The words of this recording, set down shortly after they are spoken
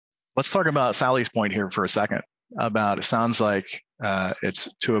let's talk about Sally's point here for a second about it sounds like it's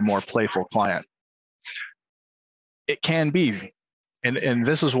to a more playful client. It can be. And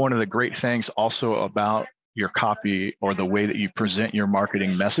this is one of the great things also about your copy or the way that you present your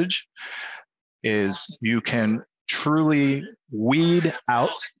marketing message is you can truly weed out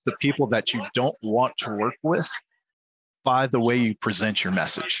the people that you don't want to work with by the way you present your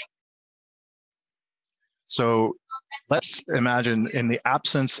message. So let's imagine in the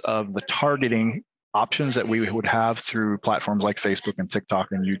absence of the targeting options that we would have through platforms like Facebook and TikTok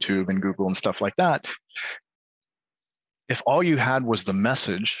and YouTube and Google and stuff like that, if all you had was the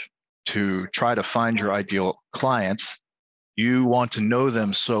message to try to find your ideal clients, you want to know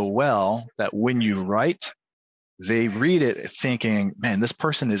them so well that when you write, they read it thinking, man, this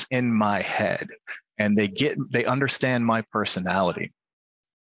person is in my head, and they understand my personality.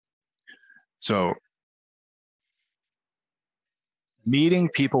 So meeting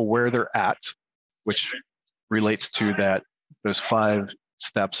people where they're at, which relates to those 5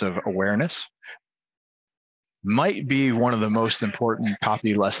 steps of awareness, might be one of the most important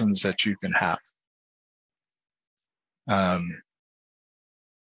copy lessons that you can have.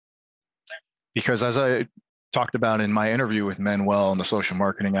 Because as I talked about in my interview with Manuel on the Social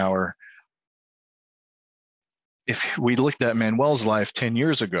Marketing Hour, if we looked at Manuel's life 10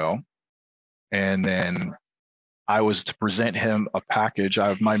 years ago, and then I was to present him a package,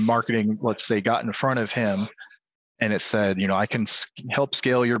 my marketing, let's say, got in front of him, and it said, I can help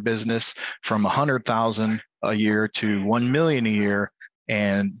scale your business from 100,000 a year to 1 million a year,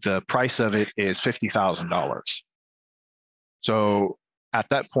 and the price of it is $50,000. So at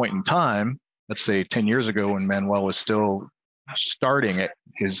that point in time, let's say 10 years ago, when Manuel was still starting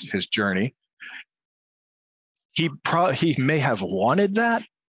his journey, he may have wanted that,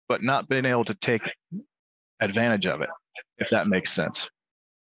 but not been able to take advantage of it, if that makes sense.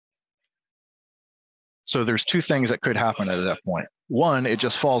 So there's 2 things that could happen at that point. One, it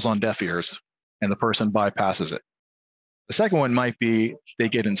just falls on deaf ears and the person bypasses it. The second one might be they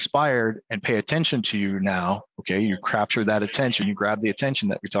get inspired and pay attention to you now. Okay, you capture that attention, you grab the attention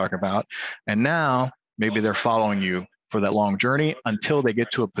that we talk about, and now maybe they're following you for that long journey until they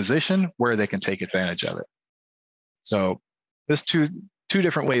get to a position where they can take advantage of it. So there's two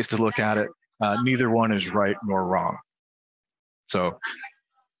different ways to look at it. Neither one is right nor wrong. So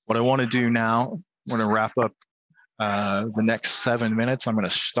what I want to do now, I'm going to wrap up the next 7 minutes. I'm going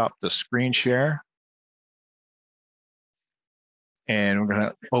to stop the screen share. And we're going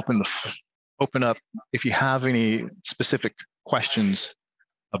to open up if you have any specific questions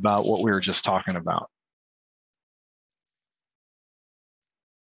about what we were just talking about.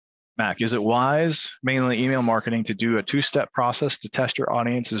 Mac, is it wise, mainly email marketing, to do a 2-step process to test your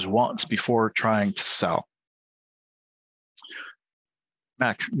audiences once before trying to sell?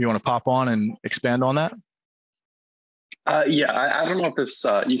 Mac, you want to pop on and expand on that? Yeah, I don't know if this,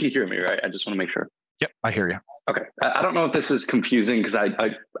 you can hear me, right? I just want to make sure. Yep, I hear you. Okay. I don't know if this is confusing because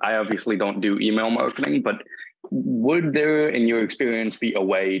I obviously don't do email marketing, but would there, in your experience, be a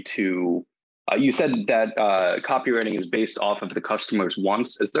way to, you said that copywriting is based off of the customer's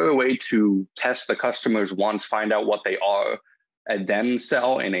wants. Is there a way to test the customer's wants, find out what they are, and then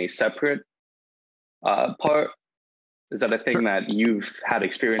sell in a separate part? Is that a thing that you've had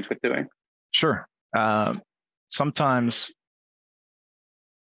experience with doing? Sure. Sometimes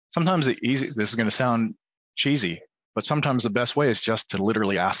this is going to sound cheesy, but sometimes the best way is just to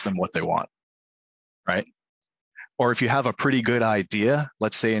literally ask them what they want, right? Or if you have a pretty good idea,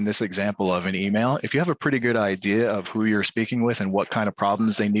 let's say in this example of an email, if you have a pretty good idea of who you're speaking with and what kind of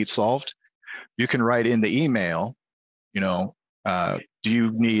problems they need solved, you can write in the email, do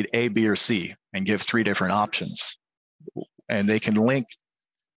you need A, B, or C, and give 3 different options. And they can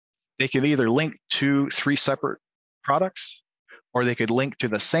either link to 3 separate products, or they could link to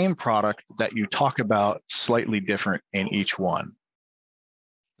the same product that you talk about slightly different in each one.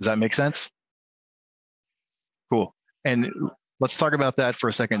 Does that make sense? Cool. And let's talk about that for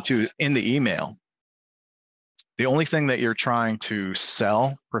a second too. In the email, the only thing that you're trying to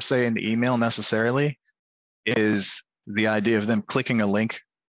sell per se in the email necessarily is the idea of them clicking a link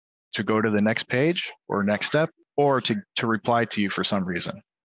to go to the next page or next step, or to reply to you for some reason.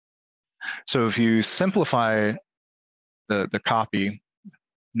 So if you simplify the copy,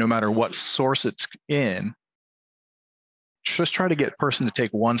 no matter what source it's in, just try to get a person to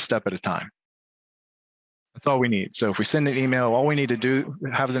take 1 step at a time. That's all we need. So if we send an email, all we need to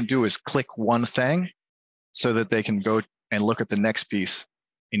have them do is click one thing so that they can go and look at the next piece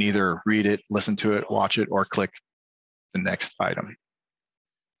and either read it, listen to it, watch it, or click the next item.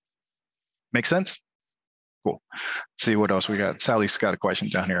 Make sense? Cool. Let's see what else we got. Sally's got a question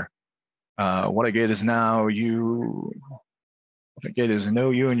down here. What I get is now you. What I get is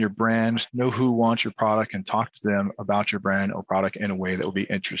know you and your brand, know who wants your product, and talk to them about your brand or product in a way that will be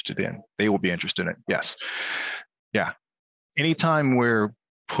interested in. They will be interested in it. Yes. Yeah. Anytime we're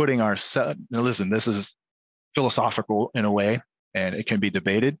putting our now listen, this is philosophical in a way, and it can be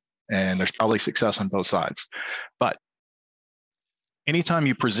debated, and there's probably success on both sides. But anytime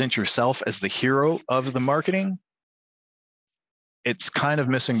you present yourself as the hero of the marketing, it's kind of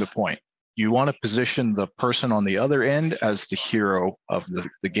missing the point. You want to position the person on the other end as the hero of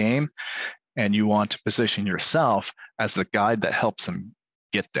the game, and you want to position yourself as the guide that helps them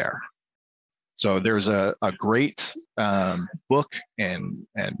get there. So there's a great book and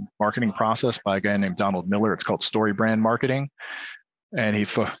marketing process by a guy named Donald Miller. It's called Story Brand Marketing. And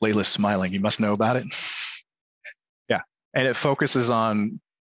Layla's smiling. You must know about it. Yeah. And it focuses on,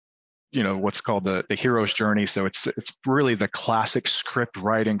 what's called the hero's journey. So it's really the classic script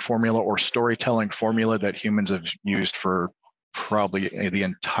writing formula or storytelling formula that humans have used for probably the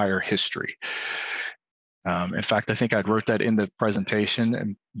entire history. In fact, I think I wrote that in the presentation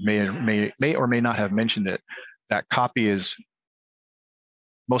and may or may not have mentioned it. That copy is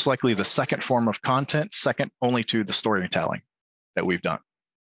most likely the second form of content, second only to the storytelling that we've done.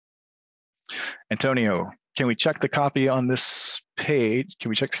 Antonio, can we check the copy on this page? Can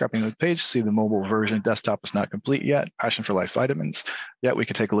we check the copy on the page? See the mobile version, desktop is not complete yet. Passion for Life vitamins. Yeah, we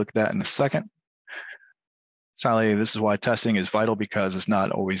can take a look at that in a second. Sally, this is why testing is vital because it's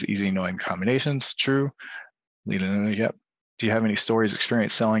not always easy knowing combinations. True. Yep. Do you have any stories,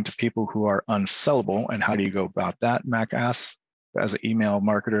 experience selling to people who are unsellable, and how do you go about that? Mac asks, as an email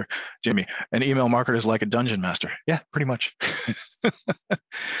marketer. Jimmy, an email marketer is like a dungeon master. Yeah, pretty much.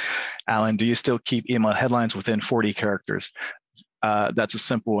 Alan, do you still keep email headlines within 40 characters? That's a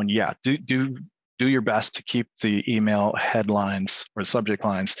simple one. Yeah, do your best to keep the email headlines or subject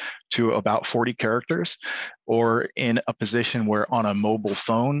lines to about 40 characters, or in a position where on a mobile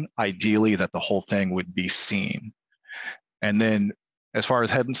phone, ideally that the whole thing would be seen. And then as far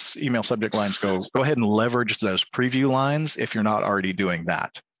as email subject lines go ahead and leverage those preview lines if you're not already doing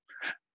that.